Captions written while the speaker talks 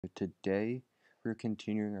Today, we're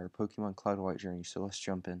continuing our Pokemon Cloud White journey, so let's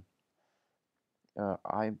jump in. Uh,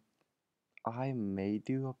 I I may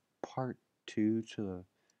do a part 2 to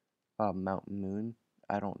Mountain Moon.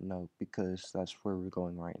 I don't know, because that's where we're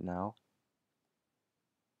going right now.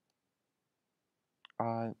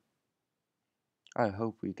 I I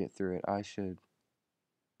hope we get through it. I should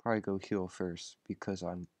probably go heal first, because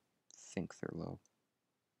I think they're low.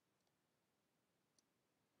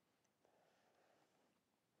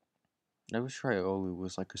 I wish Riolu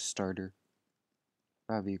was like a starter.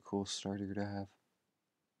 That'd be a cool starter to have.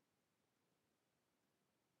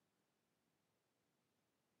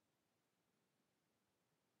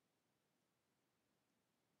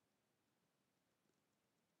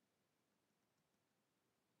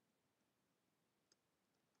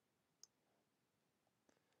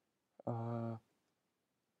 Uh,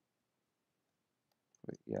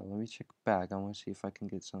 Wait, yeah, let me check bag. I want to see if I can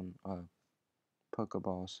get some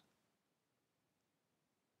Pokeballs.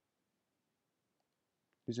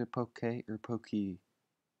 Is it Poke or Pokey?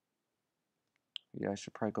 Yeah, I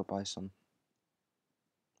should probably go buy some.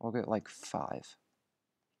 I'll get like 5.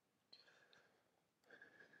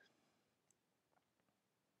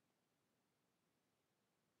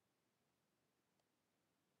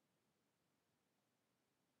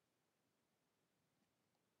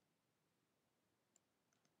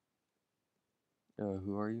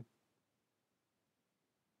 Who are you?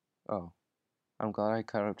 Oh, I'm glad I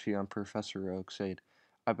caught up to you on Professor Oak's aid.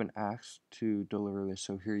 I've been asked to deliver this,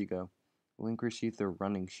 so here you go. Link received the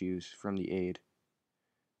running shoes from the aide.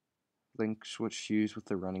 Link switched shoes with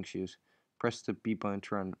the running shoes. Press the B button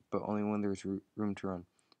to run, but only when there's room to run.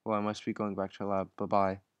 Well, I must be going back to lab.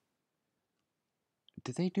 Bye-bye.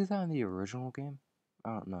 Did they do that in the original game?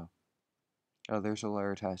 I don't know. Oh, there's a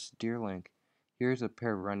letter attached. Dear Link, here's a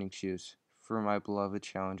pair of running shoes for my beloved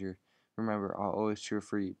challenger. Remember, I'll always cheer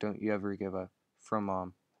for you. Don't you ever give up. From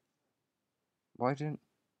Mom. Why didn't...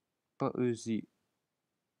 But Uzi...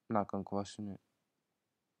 Not gonna question it.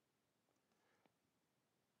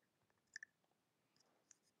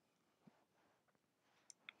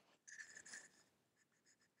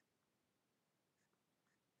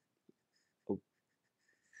 Oh,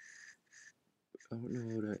 I don't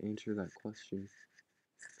know how to answer that question.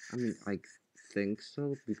 I mean, I think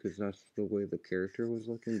so, because that's the way the character was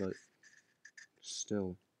looking, but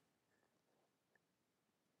still.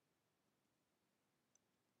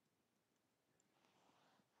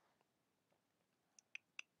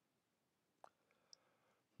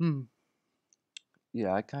 Hmm.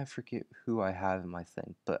 Yeah, I kind of forget who I have in my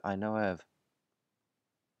thing, but I know I have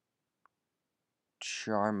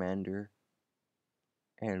Charmander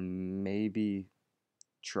and maybe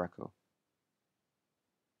Treecko.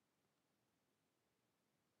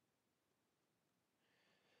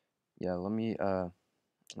 Yeah, let me,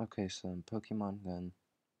 okay, so Pokemon then.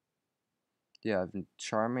 Yeah, I've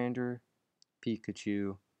Charmander,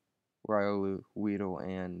 Pikachu, Riolu, Weedle,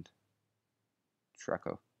 and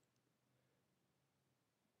Treecko.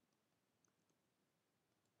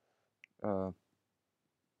 Uh,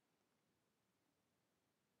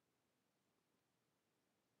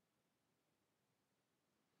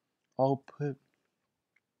 I'll put,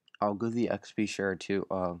 I'll give the XP share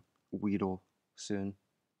to, Weedle soon.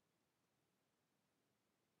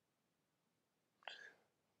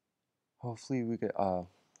 Hopefully we get,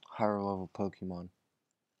 higher level Pokemon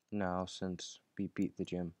now, since we beat the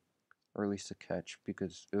gym. Or at least a catch,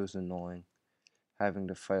 because it was annoying having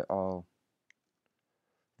to fight all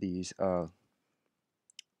these, level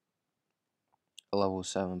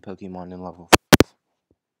 7 Pokemon in level.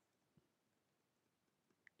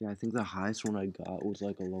 Yeah, I think the highest one I got was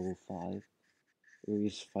like a level 5. At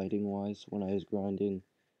least fighting wise, when I was grinding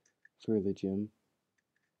for the gym.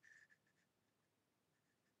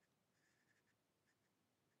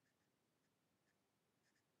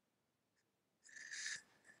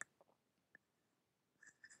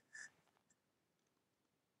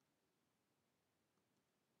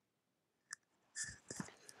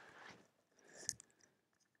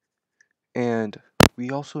 And we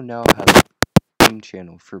also now have a meme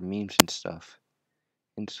channel for memes and stuff.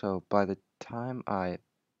 And so by the time I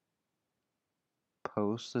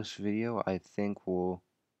post this video, I think we'll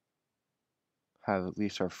have at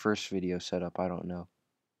least our first video set up. I don't know.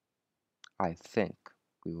 I think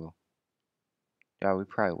we will. Yeah, we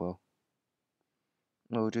probably will.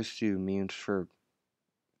 We'll just do memes for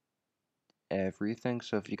everything.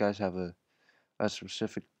 So if you guys have a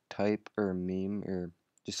specific type or meme or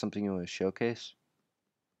just something you want to showcase,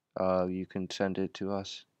 you can send it to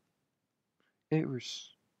us. It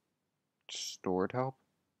was stored health.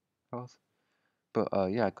 But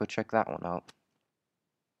yeah, go check that one out.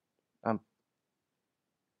 I'm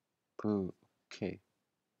okay.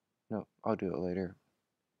 No, I'll do it later.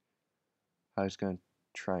 I was gonna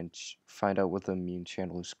try and find out what the immune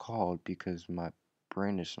channel is called because my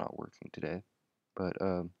brain is not working today. But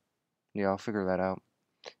yeah, I'll figure that out,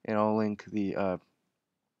 and I'll link the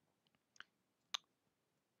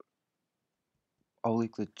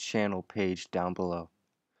channel page down below.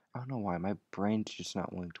 I don't know why my brain's just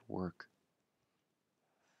not wanting to work.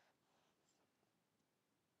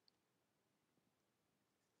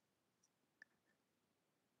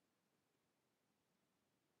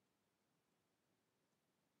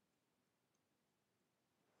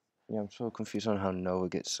 Yeah, I'm so confused on how Noah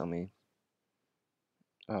gets so many.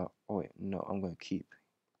 Oh wait, no, I'm gonna keep.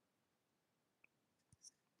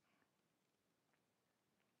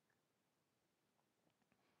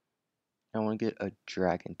 I want to get a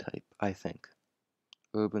dragon type, I think.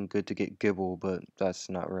 It would have been good to get Gibble, but that's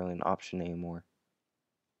not really an option anymore.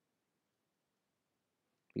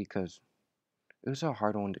 Because it was a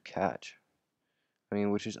hard one to catch. I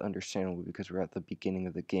mean, which is understandable because we're at the beginning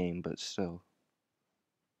of the game, but still.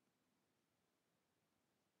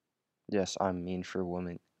 Yes, I'm mean for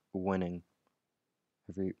winning.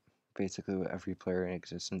 Basically what every player in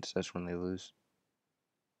existence says when they lose.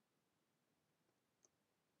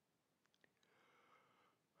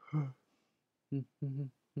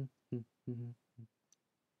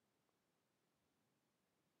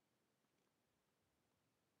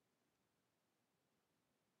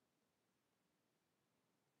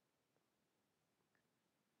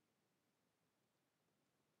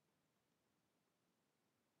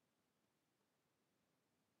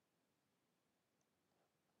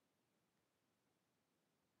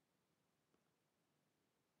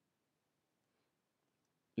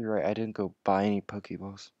 You're right, I didn't go buy any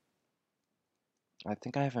Pokeballs. I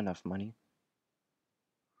think I have enough money.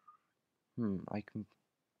 I can.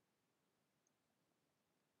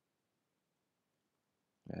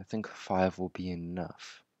 I think 5 will be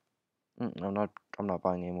enough. I'm not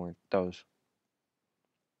buying any more. Those.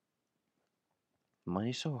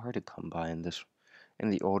 Money's so hard to come by in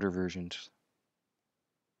the older versions.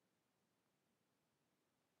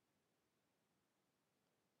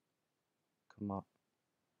 Come on.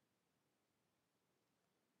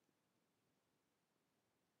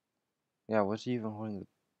 Yeah, what's he even holding the...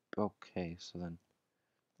 Okay, so then...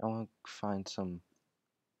 I want to find some...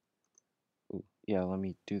 Ooh, yeah, let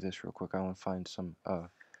me do this real quick. I want to find some,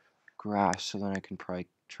 grass, so then I can probably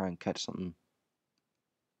try and catch something.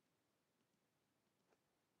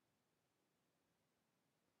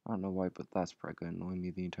 I don't know why, but that's probably going to annoy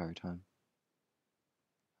me the entire time.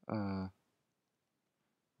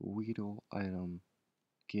 Weedle item,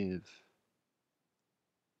 give.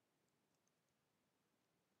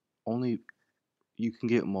 Only... You can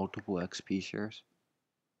get multiple XP shares.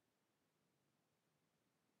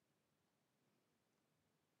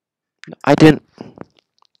 No, I didn't...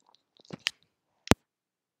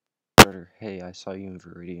 Hey, I saw you in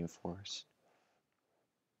Viridian Forest.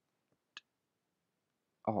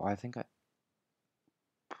 Oh, I think I...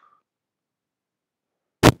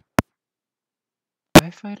 Did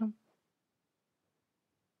I fight him?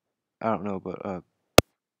 I don't know, but,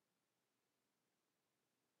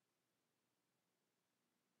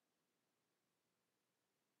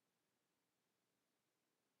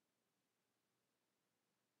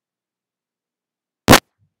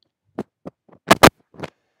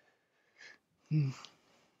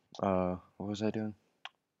 what was I doing?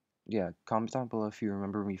 Yeah, comment down below if you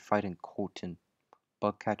remember me fighting Colton.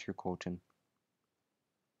 Bugcatcher Colton.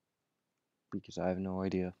 Because I have no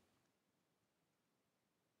idea.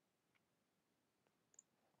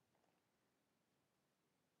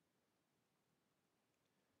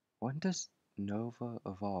 When does Nova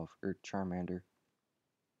evolve? Or Charmander?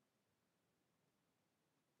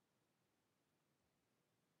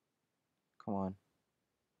 Come on.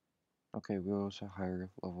 Okay, we're also higher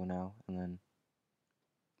level now, and then...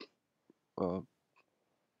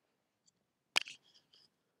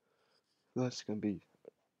 That's gonna be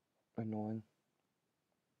annoying.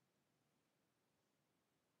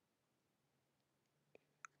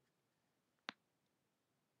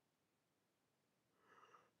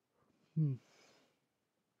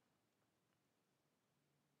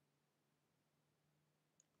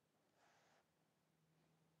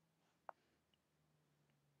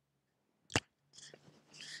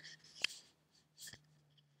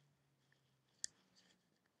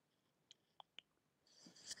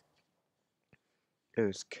 It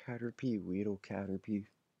was Caterpie, Weedle, Caterpie.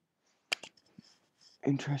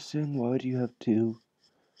 Interesting, why would you have two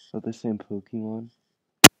of the same Pokemon?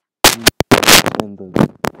 And the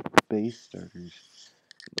base starters.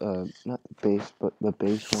 not the base, but the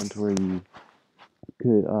base ones where you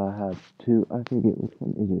could have two. I forget which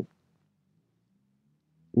one is it.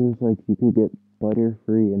 It was like you could get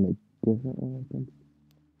Butterfree and a different one, I think.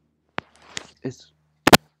 It's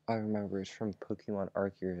I remember it's from Pokemon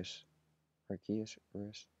Arceus. Arceus?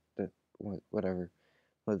 The whatever.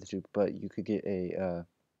 One of the two. But you could get a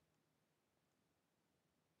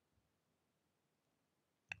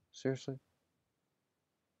seriously?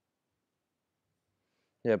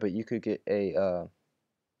 Yeah, but you could get a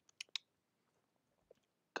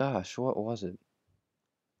gosh, what was it?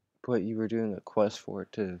 But you were doing a quest for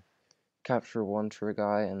it to capture one for a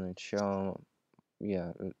guy and then show him.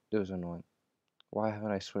 Yeah, it was annoying. Why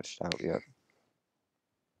haven't I switched out yet?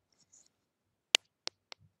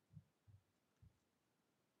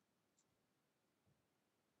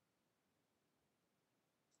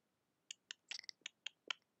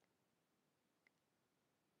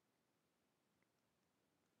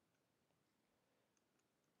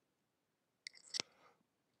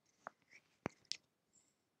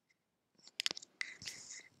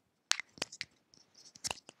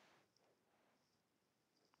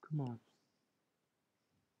 Come on.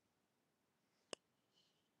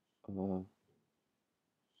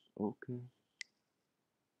 Okay.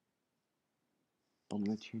 I'm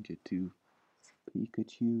gonna change it to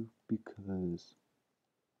Pikachu because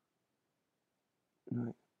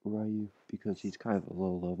not Ryu because he's kind of a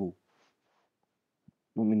low level.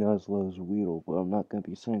 I mean, not as low as Weedle, but I'm not gonna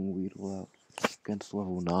be sending Weedle out against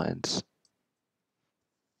level 9s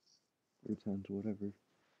or 10s, whatever.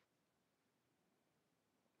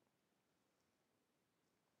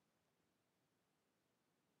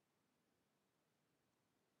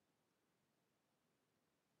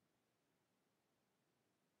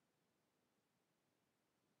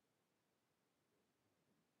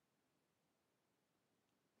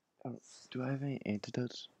 Oh, do I have any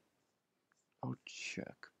antidotes? I'll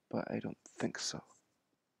check, but I don't think so.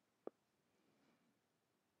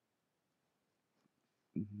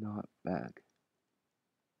 Not bag.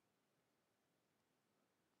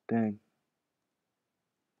 Dang.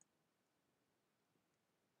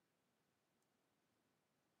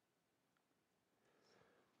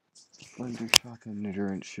 Thunder Shock and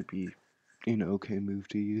Endurance should be an okay move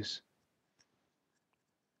to use.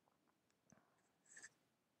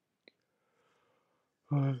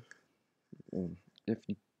 If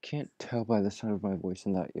you can't tell by the sound of my voice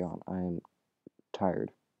and that yawn, I am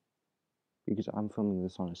tired. Because I'm filming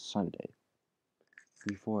this on a Sunday.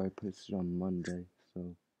 Before I post it on Monday,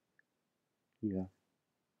 so yeah.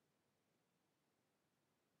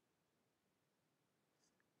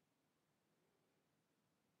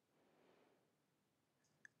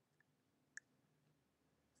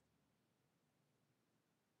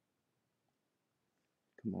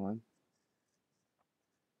 Come on.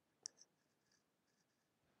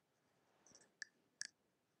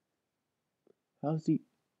 How's he?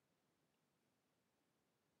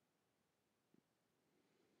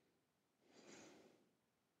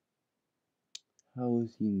 How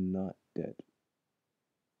is he not dead?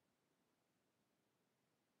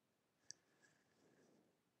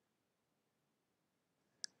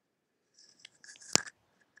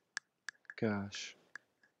 Gosh.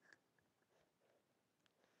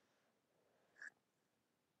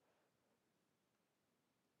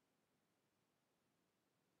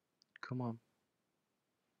 Come on.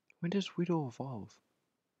 When does Weedle evolve?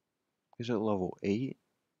 Is it level 8?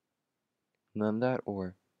 None of that,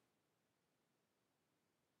 or?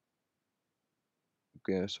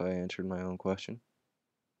 Guess I answered my own question.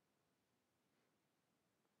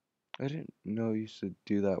 I didn't know you used to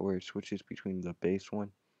do that where it switches between the base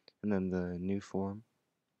one and then the new form.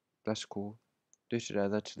 That's cool. They should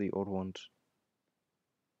add that to the old ones.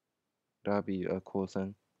 That'd be a cool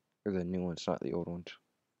thing. Or the new ones, not the old ones.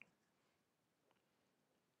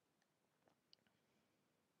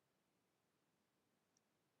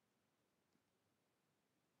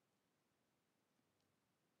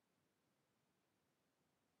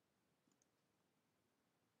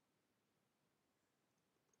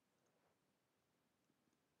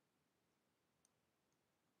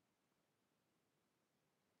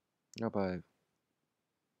 I'll buy.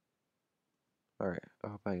 Alright,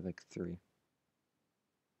 I'll buy like 3.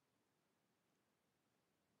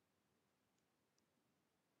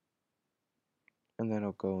 And then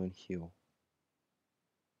I'll go and heal.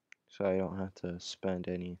 So I don't have to spend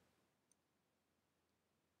any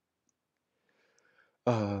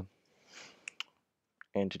uh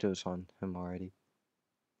antidotes on him already.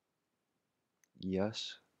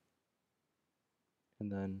 Yes.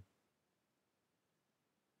 And then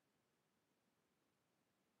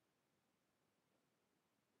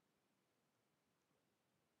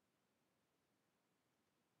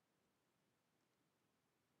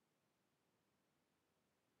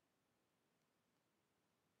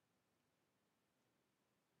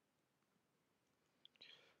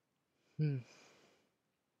Hmm.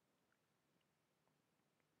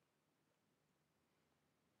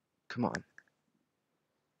 Come on.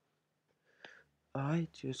 I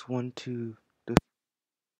just want to.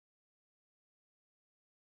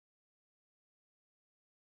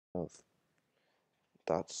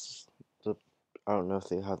 That's the. I don't know if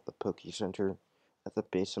they have the Poke Center at the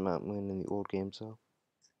base of Mount Moon in the old games though.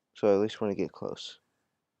 So I at least want to get close.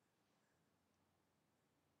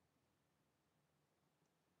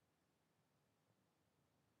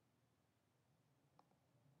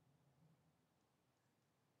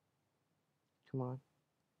 Come on.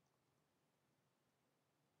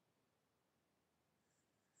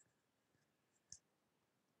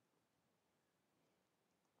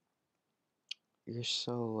 You're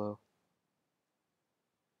so low.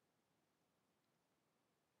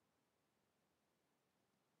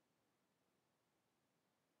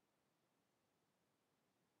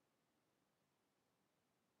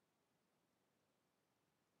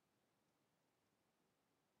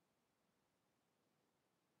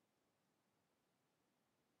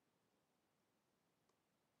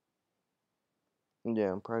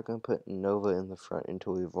 Yeah, I'm probably gonna put Nova in the front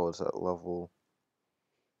until he evolves at level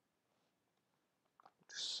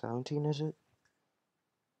 17, is it?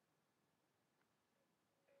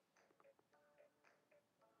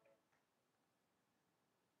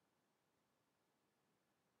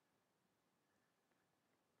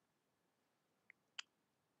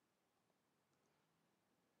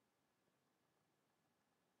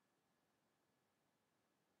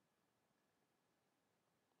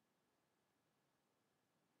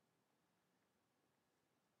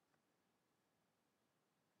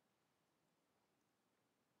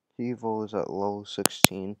 He evolves at level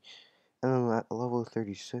 16, and then at level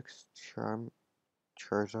 36,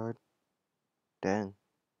 Charizard. Dang.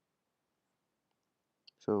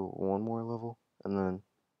 So one more level, and then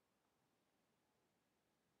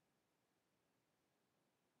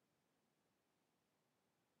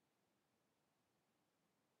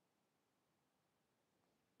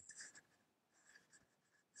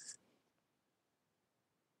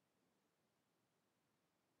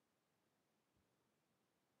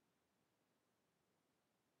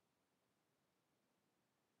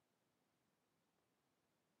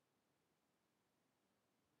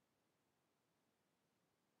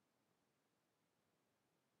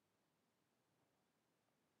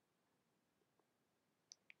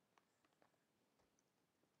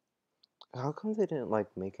how come they didn't like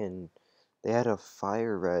they had a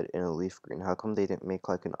fire red and a leaf green. How come they didn't make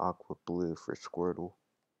like an aqua blue for Squirtle?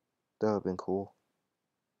 That would have been cool.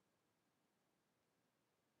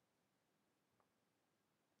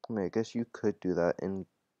 I mean, I guess you could do that in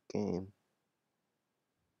game.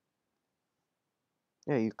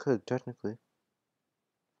 Yeah, you could technically.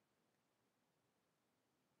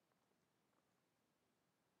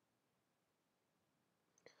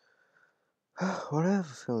 But I have a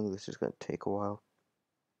feeling this is gonna take a while.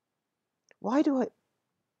 Why do I?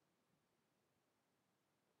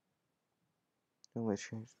 I'm gonna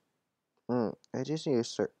change. I just need to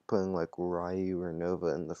start putting like Ryu or Nova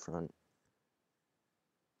in the front.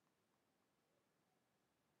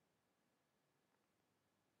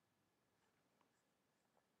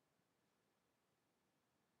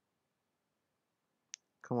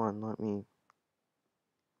 Come on, let me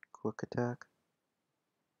quick attack.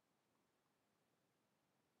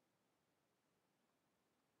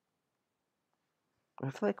 I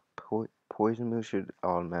feel like poison moves should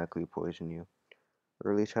automatically poison you,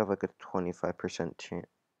 or at least have like a 25%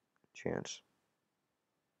 chance.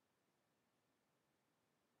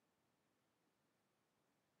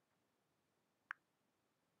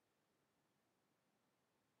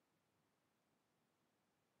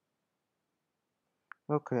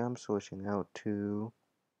 Okay, I'm switching out to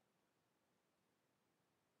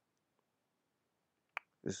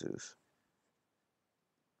Zeus.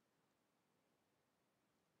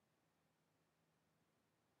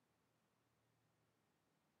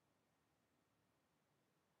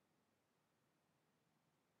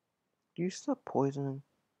 Do you stop poisoning?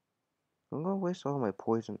 I'm gonna waste all my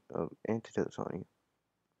poison antidotes on you.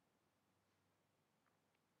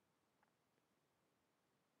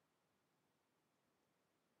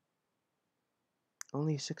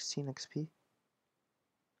 Only 16 XP?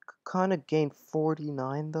 Kinda gained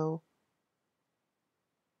 49 though?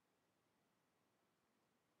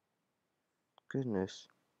 Goodness.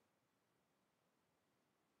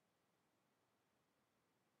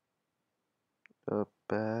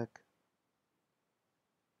 Back.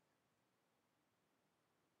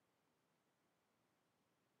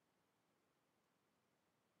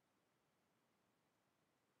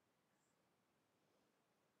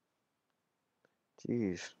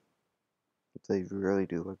 Jeez, they really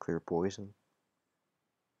do look clear poison.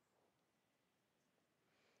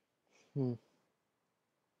 Hmm.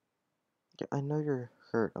 Yeah, I know you're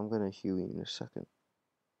hurt. I'm gonna heal you in a second.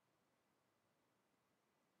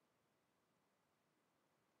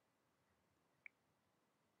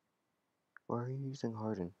 Why are you using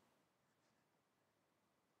Harden?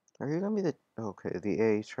 Are you gonna be the... Okay, the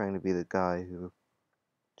A is trying to be the guy who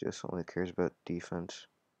just only cares about defense,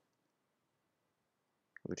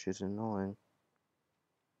 which is annoying,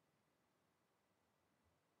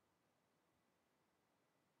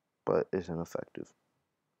 but isn't effective.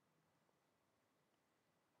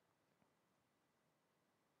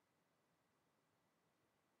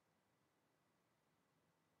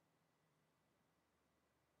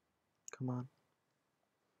 Come on.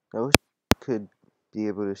 I wish I could be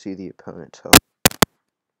able to see the opponent's health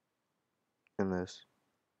in this.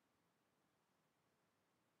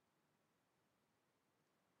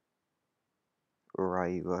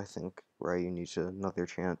 Ryu, I think. Ryu needs another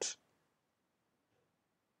chance.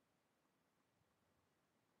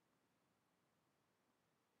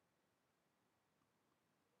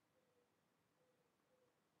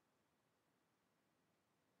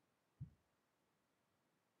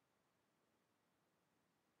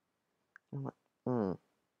 I'm like,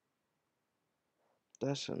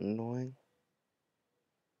 that's annoying.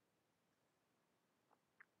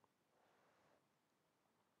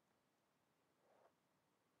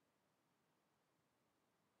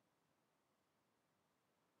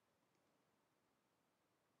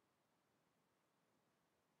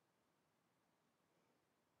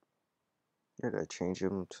 I gotta change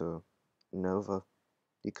him to Nova,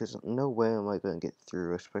 because no way am I gonna get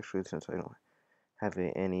through, especially since I don't have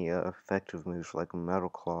any effective moves like Metal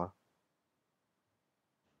Claw.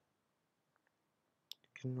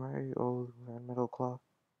 Can Ryu learn Metal Claw?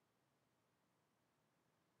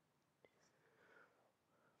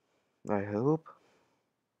 I hope.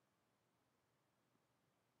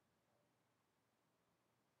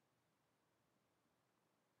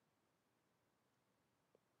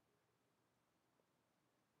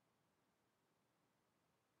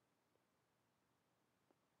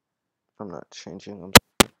 I'm not changing him.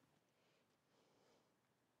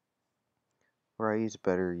 Ryu's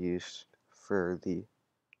better used for the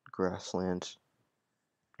grasslands.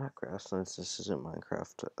 Not grasslands, this isn't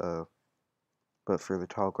Minecraft, but for the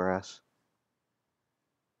tall grass.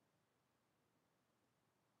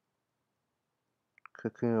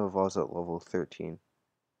 Cocoon evolves at level 13.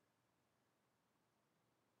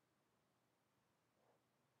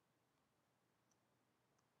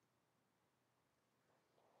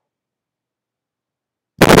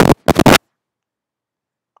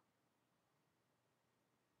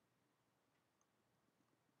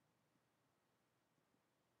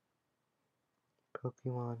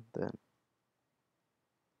 Pokemon, then.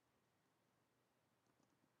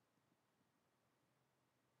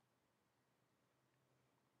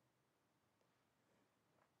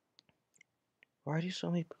 Why do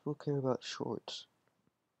so many people care about shorts?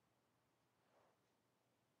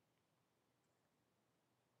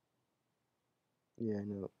 Yeah, I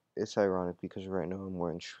know. It's ironic because right now I'm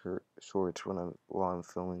wearing shorts while I'm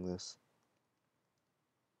filming this.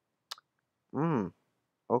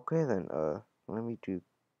 Okay then, let me do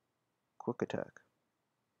quick attack.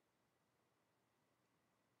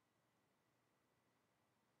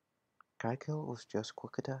 Geico was just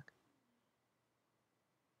quick attack?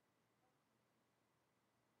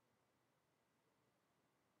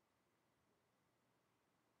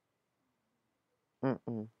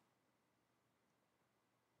 Mm-mm.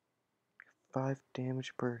 5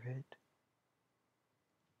 damage per hit?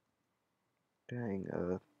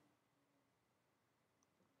 Dang,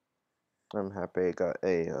 I'm happy I got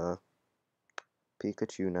a,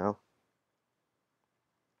 Pikachu now.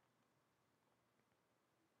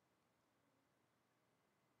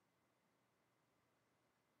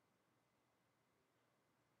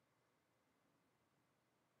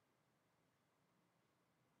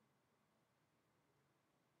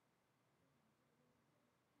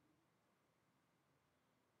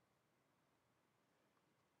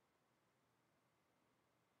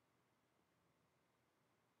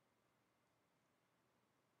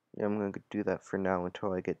 Yeah, I'm gonna do that for now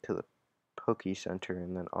until I get to the Poke Center,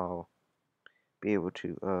 and then I'll be able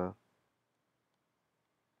to,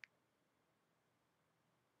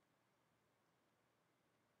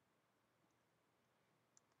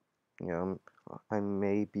 I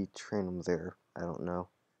may be training them there. I don't know.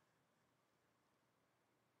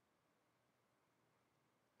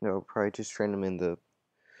 No, probably just train them in the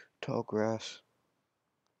tall grass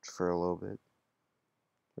for a little bit.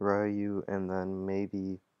 Ryu, and then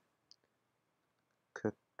maybe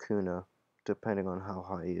Kakuna, depending on how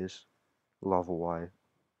high he is. Level wise.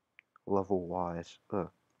 Level wise.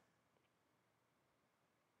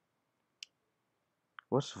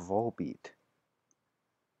 What's Volbeat?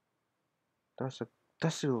 That's a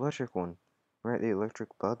that's the electric one. Right, the electric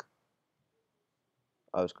bug?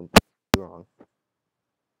 I was completely wrong.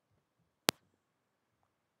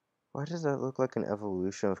 Why does that look like an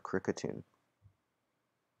evolution of Kricketune?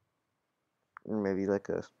 Maybe like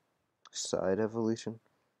a side evolution?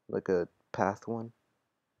 Like a path one?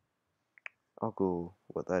 I'll go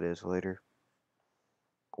what that is later.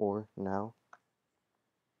 Or now.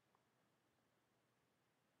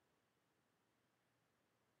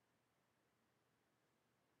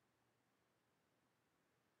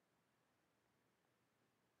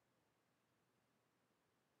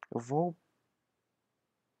 A, Vol-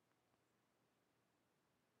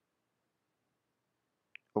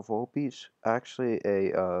 a Volbeat's actually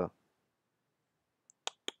a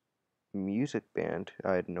music band.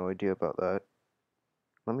 I had no idea about that.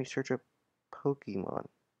 Let me search up Pokemon.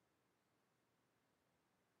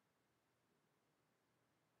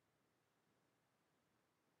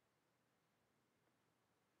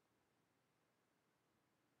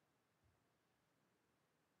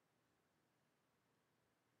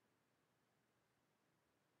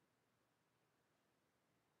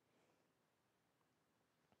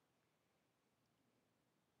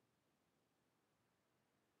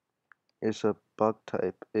 It's a bug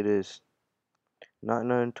type. It is not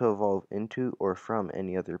known to evolve into or from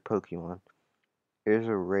any other Pokemon. It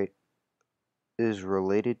is, is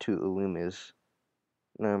related to Illumise.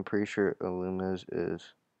 No, I'm pretty sure Illumise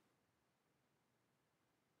is.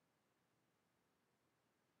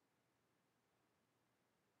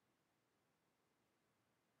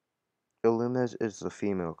 Illumise is the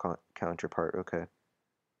female counterpart, okay.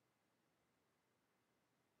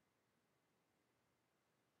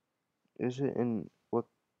 Is it in what?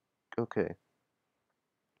 Okay.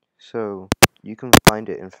 So, you can find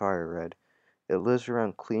it in Fire Red. It lives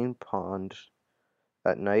around clean ponds.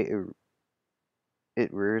 At night,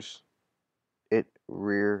 it rears it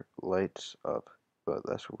rear lights up. But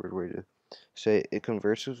that's a weird way to say it. It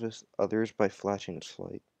converses with others by flashing its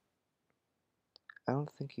light. I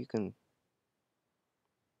don't think you can.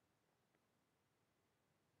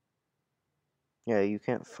 Yeah, you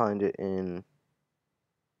can't find it in.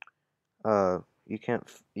 You can't.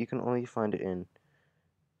 You can only find it in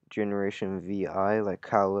Generation VI, like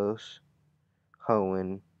Kalos,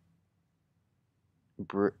 Hoenn,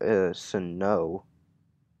 Sinnoh,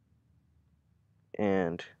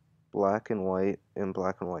 and Black and White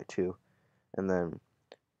 2, and then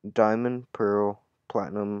Diamond, Pearl,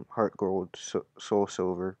 Platinum, Heart Gold, Soul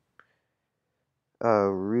Silver,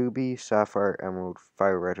 Ruby, Sapphire, Emerald,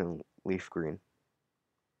 Fire Red, and Leaf Green.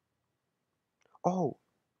 Oh,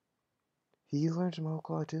 he learns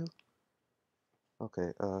Mokla too?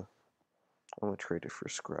 Okay, I'm gonna trade it for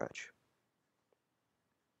Scratch.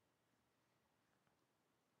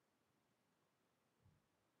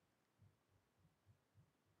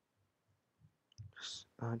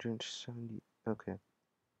 170, okay.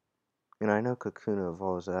 And I know Kakuna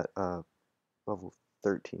evolves at, level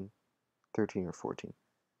 13. 13 or 14.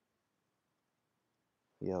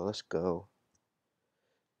 Yeah, let's go.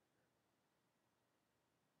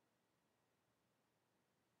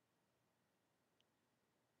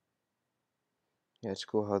 Yeah, it's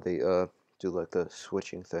cool how they do like the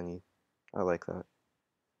switching thingy. I like that.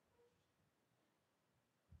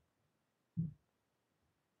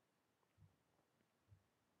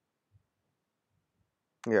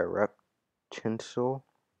 Yeah, Reptinsel.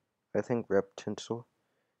 I think Reptinsel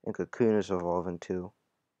and Cocoon is evolving too.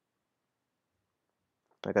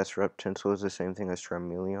 I guess Reptinsel is the same thing as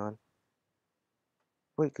Charmeleon.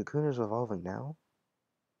 Wait, Cocoon is evolving now?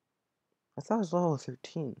 I thought it was level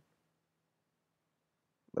 13.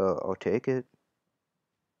 I'll take it.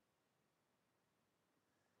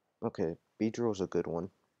 Okay, Beedrill's a good one.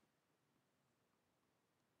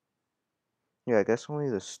 Yeah, I guess only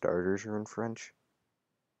the starters are in French.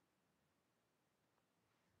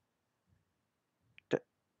 D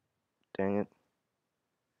Dang it.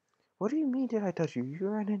 What do you mean did I touch you? You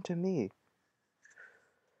ran into me.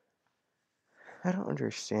 I don't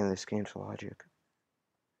understand this game's logic.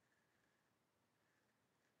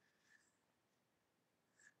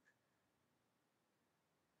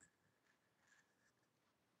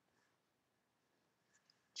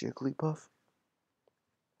 Jigglypuff?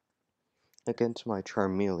 Against my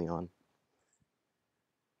Charmeleon.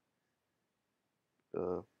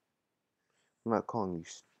 I'm not calling you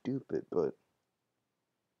stupid, but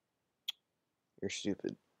you're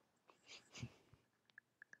stupid.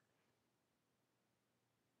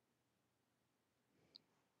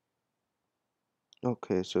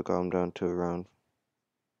 Okay, so got him down to around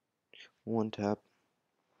one tap.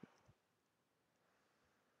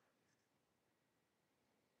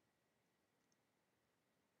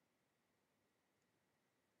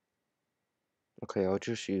 Okay, I'll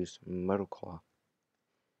just use Metal Claw.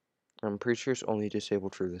 I'm pretty sure it's only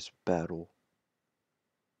disabled for this battle.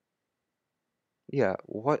 Yeah,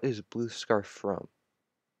 what is Blue Scarf from?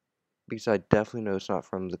 Because I definitely know it's not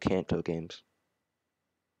from the Kanto games.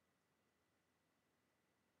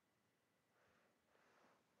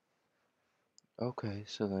 Okay,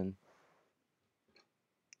 so then,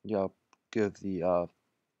 yeah, I'll give the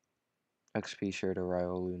XP share to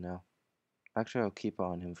Riolu now. Actually, I'll keep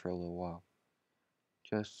on him for a little while.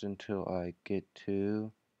 Just until I get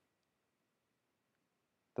to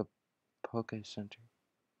the Poke Center.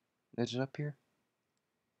 Is it up here?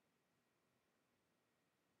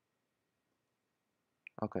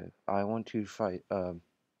 Okay, I want to fight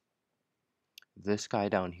this guy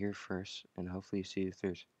down here first, and hopefully see if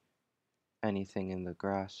there's anything in the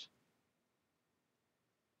grass.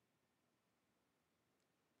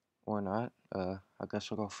 Or not. I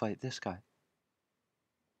guess we'll go fight this guy.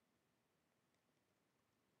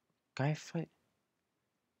 Can I fight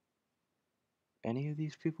any of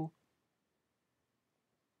these people?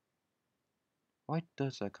 Why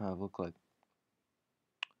does that kind of look like?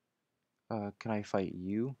 Can I fight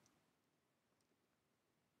you?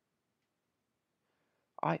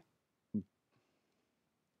 I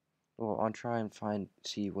Well, I'll try and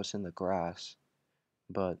see what's in the grass,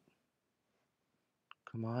 but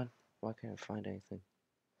come on, why can't I find anything?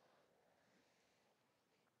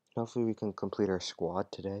 Hopefully we can complete our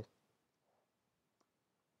squad today.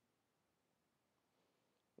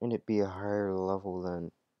 And it be a higher level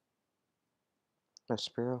than a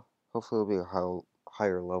Spearow. Hopefully it'll be a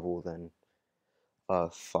higher level than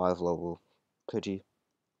 5 level Pidgey.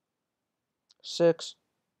 6.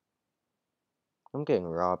 I'm getting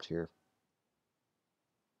robbed here.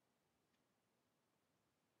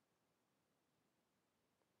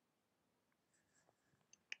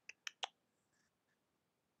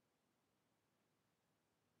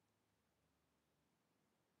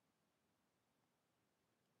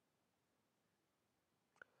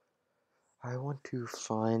 I want to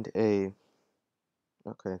find a...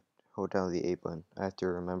 Okay, hold down the A button. I have to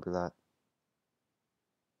remember that.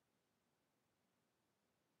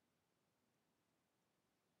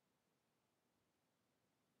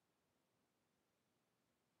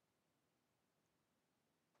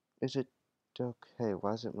 Is it... Okay,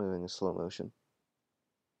 why is it moving in slow motion?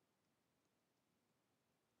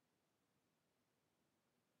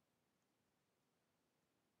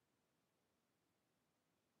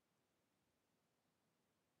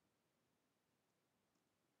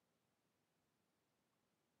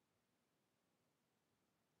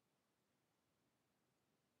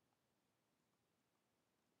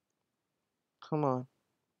 Come on.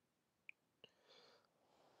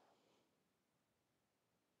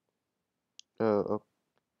 Oh,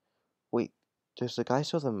 wait. Does the guy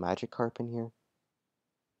sell the Magikarp in here?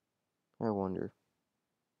 I wonder.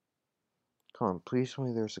 Come on, please tell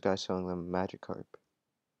me there's a guy selling the Magikarp.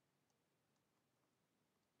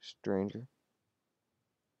 Stranger.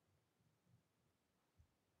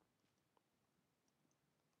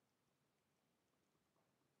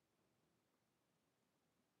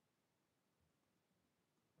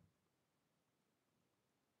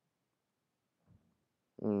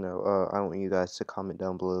 No, I want you guys to comment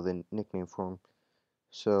down below the nickname for him.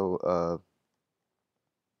 So,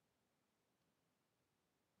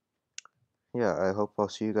 yeah, I hope I'll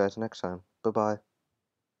see you guys next time. Bye-bye.